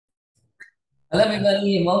Hello,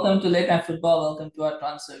 everybody, and welcome to Late Night Football. Welcome to our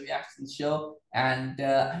transfer reaction show. And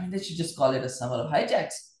they should just call it a summer of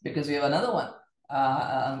hijacks because we have another one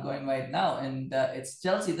ongoing right now. And it's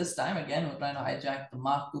Chelsea this time. Again, we're trying to hijack the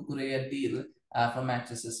Marc Cucurella deal from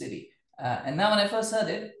Manchester City. And now, when I first heard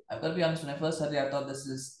it, I've got to be honest, when I first heard it, I thought this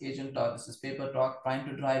is agent talk, this is paper talk, trying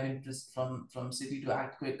to drive interest from City to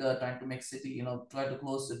act quicker, trying to make City, try to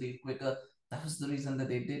close the deal quicker. That was the reason that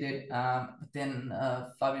they did it. But then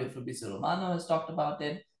Fabrizio Romano has talked about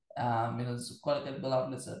it. There's quite a couple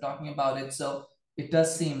outlets are talking about it. So it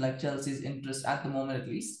does seem like Chelsea's interest at the moment, at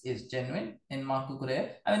least, is genuine in Marco Correa.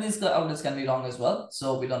 I mean, these outlets can be wrong as well,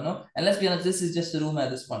 so we don't know. And let's be honest, this is just a rumor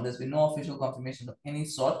at this point. There's been no official confirmation of any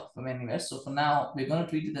sort from anywhere. So for now, we're going to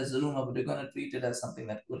treat it as a rumor, but we're going to treat it as something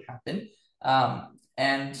that could happen.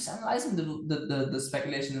 And just analyzing the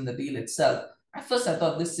speculation in the deal itself, at first I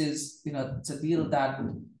thought this is, it's a deal that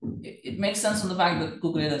it makes sense from the fact that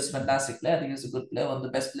Cucurella is a fantastic player. I think he's a good player, one of the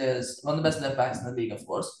best players, one of the best left backs in the league, of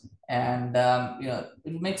course. And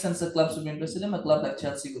it would make sense that clubs would be interested in him. A club like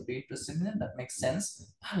Chelsea would be interested in him. That makes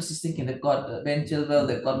sense. I was just thinking they've got Ben Chilwell,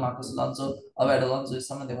 they've got Marcos Alonso. Albert Alonso is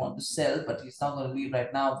someone they want to sell, but he's not going to leave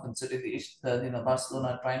right now, considering Barcelona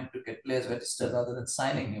are trying to get players registered rather than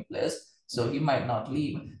signing new players. So he might not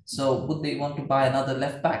leave. So would they want to buy another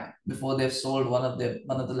left back before they've sold one of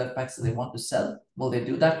the left backs that they want to sell? Will they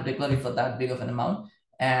do that, particularly for that big of an amount?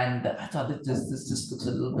 And I thought that this just looks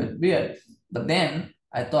a little bit weird. But then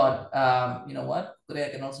I thought, you know what?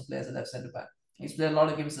 Correa can also play as a left centre back. He's played a lot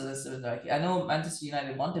of games as a center back. I know Manchester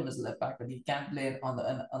United want him as a left back, but he can't play on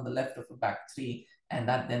the left of a back three, and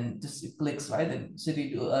that then just clicks right. And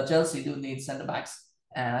Chelsea do need centre backs,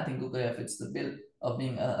 and I think Correa fits the bill of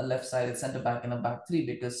being a left-sided centre back in a back three,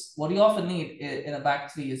 because what you often need in a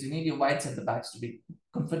back three is you need your wide centre backs to be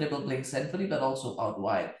comfortable playing centrally, but also out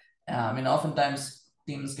wide. Oftentimes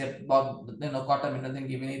teams get caught up in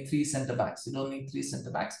thinking you need three centre backs. You don't need three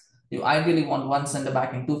centre backs. You ideally want one centre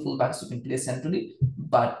back and two full backs who can play centrally,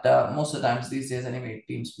 but most of the times these days anyway,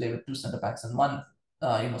 teams play with two centre backs and one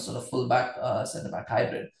sort of full back centre back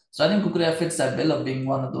hybrid. So I think Kukurea fits that bill of being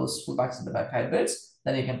one of those full back centre back hybrids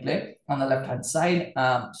that he can play on the left hand side.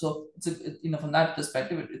 So from that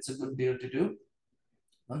perspective, it's a good deal to do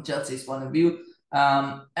from Chelsea's point of view.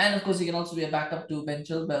 And of course, he can also be a backup to Ben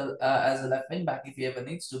Chilwell as a left wing back if he ever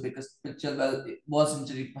needs to, because Ben Chilwell was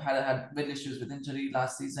had big issues with injury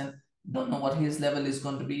last season. Don't know what his level is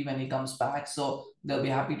going to be when he comes back, so they'll be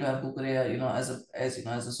happy to have Cucurella, as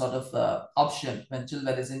a sort of option when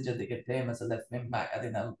Chilwell is injured. They can play him as a left wing back. I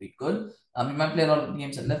think that would be good. He might play a lot of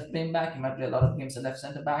games at left wing back. He might play a lot of games at left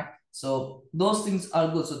centre back. So those things are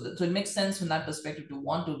good. So it makes sense from that perspective to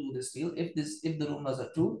want to do this deal. If the rumors are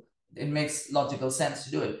true, it makes logical sense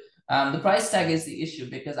to do it. The price tag is the issue,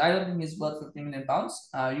 because I don't think he's worth 50 million pounds.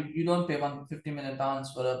 You don't pay 150 million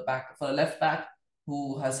pounds for a left back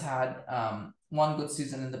who has had one good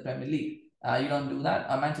season in the Premier League. You don't do that.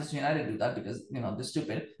 Manchester United do that because they're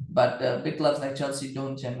stupid. But big clubs like Chelsea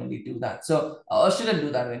don't generally do that. So or shouldn't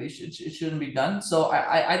do that really. It shouldn't be done. So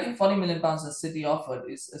I think 40 million pounds that City offered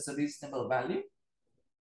is a reasonable value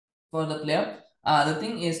for the player. The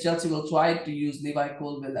thing is, Chelsea will try to use Levi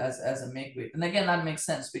Colwill as a make weight. And again, that makes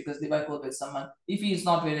sense because Levi Colwill is someone, if he is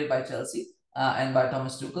not rated by Chelsea and by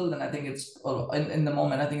Thomas Tuchel, then I think in the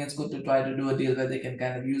moment, I think it's good to try to do a deal where they can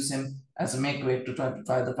kind of use him as a make weight to try to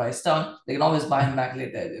drive the price down. They can always buy him back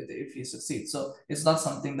later if he succeeds. So it's not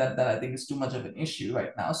something that I think is too much of an issue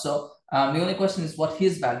right now. So the only question is what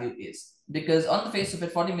his value is. Because on the face of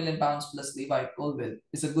it, 40 million pounds plus Levi Colwill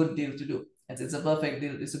is a good deal to do. It's a perfect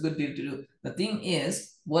deal. It's a good deal to do. The thing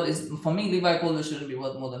is, what is for me, Levi Colwill shouldn't be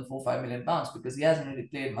worth more than 4 or 5 million pounds because he hasn't really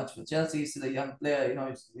played much for Chelsea. He's still a young player,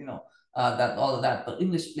 that all of that. But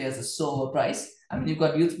English players are so overpriced. I mean, you've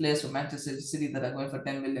got youth players from Manchester City that are going for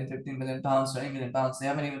 10 million, 15 million pounds, 20 million pounds. They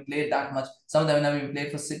haven't even played that much. Some of them have never even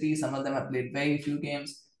played for City. Some of them have played very few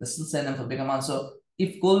games. They still send them for big amounts. So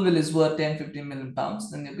if Colwill is worth 10, 15 million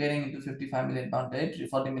pounds, then you're getting into 55 million pound territory.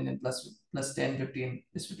 40 million plus 10, 15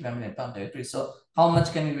 is 55 million pound territory. So how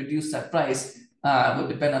much can you reduce that price would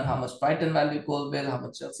depend on how much Brighton value Colwill, how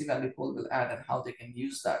much Chelsea value Colwill add, and how they can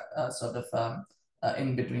use that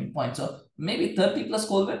in between point. So maybe 30 plus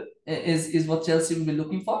Colwill is what Chelsea will be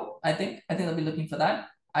looking for. I think they'll be looking for that.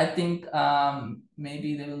 I think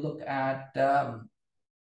maybe they will look at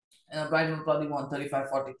Brighton will probably want 35,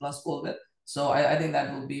 40 plus Colwill. So I think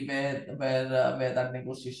that will be where that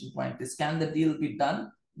negotiation point is. Can the deal be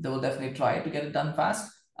done? They will definitely try to get it done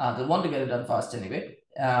fast. They want to get it done fast anyway.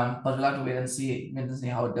 But we'll have to wait and see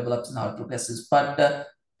how it develops and how it progresses. But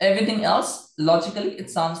everything else, logically, it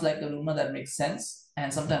sounds like a rumor that makes sense.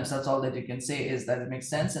 And sometimes that's all that you can say is that it makes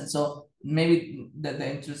sense. And so maybe that the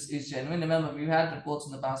interest is genuine. Remember, we've had reports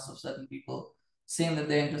in the past of certain people saying that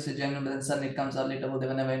their interest is genuine, but then suddenly it comes out later, well, they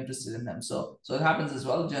were never interested in them. So it happens as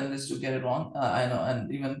well. Journalists do get it wrong. I know,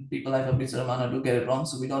 and even people like Fabrizio Romano do get it wrong.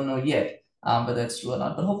 So we don't know yet whether it's true or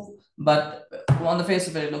not. But on the face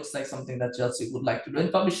of it, it looks like something that Chelsea would like to do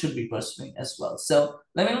and probably should be pursuing as well. So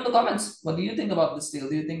let me know in the comments. What do you think about this deal?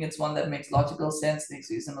 Do you think it's one that makes logical sense, makes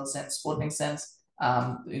reasonable sense, sporting sense?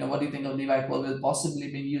 What do you think of Levi Colwill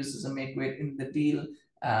possibly being used as a make weight in the deal?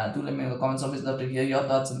 Do let me know in the comments. Always love to hear your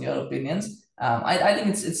thoughts and your opinions. I think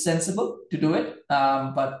it's sensible to do it,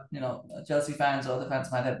 but Chelsea fans or other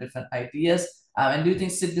fans might have different ideas. And do you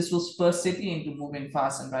think this will spur City into moving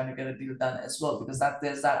fast and trying to get a deal done as well? Because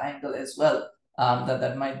there's that angle as well,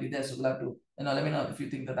 that might be there. So we'll have to let me know if you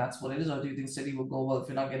think that that's what it is, or do you think City will go, well, if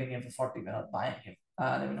you're not getting him for 40, we're not buying him.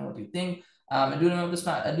 Let me know what you think. And do remember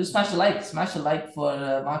to smash a like for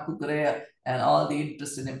Marc Cucurella and all the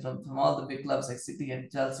interest in him from all the big clubs like City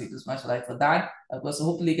and Chelsea. To smash a like for that. Of course, so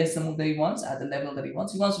hopefully he gets the move that he wants at the level that he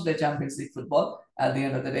wants. He wants to play Champions League football at the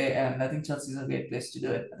end of the day, and I think Chelsea is a great place to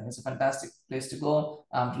do it. I think it's a fantastic place to go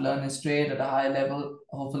to learn his trade at a high level.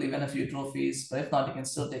 Hopefully, win a few trophies, but if not, he can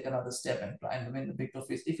still take another step and try and win the big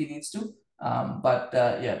trophies if he needs to.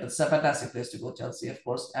 Yeah, it's a fantastic place to go, Chelsea, of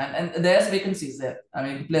course. And there's vacancies there. I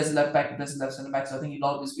mean, he plays left back, he plays left center back, so I think he'll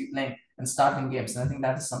always be playing and starting games. And I think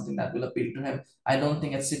that is something that will appeal to him. I don't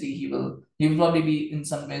think at City he will probably be in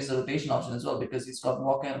some ways a rotation option as well, because he's got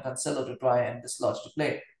Walker and Cancelo to try and dislodge to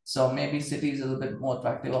play. So maybe City is a little bit more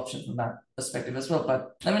attractive option from that perspective as well.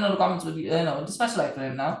 But let me know in the comments what just smash a like for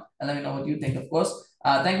him now, and let me know what you think, of course.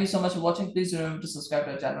 Thank you so much for watching. Please remember to subscribe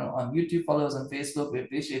to our channel on YouTube, follow us on Facebook. We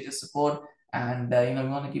appreciate your support. And we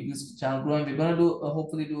want to keep this channel growing. We're going to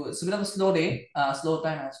hopefully do, it's a bit of a slow day, slow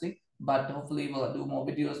time actually, but hopefully we'll do more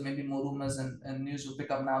videos, maybe more rumors and news will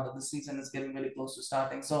pick up now that the season is getting really close to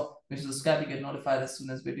starting. So make sure to subscribe to get notified as soon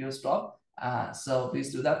as videos drop. So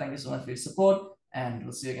please do that. Thank you so much for your support, and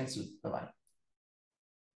we'll see you again soon. Bye bye.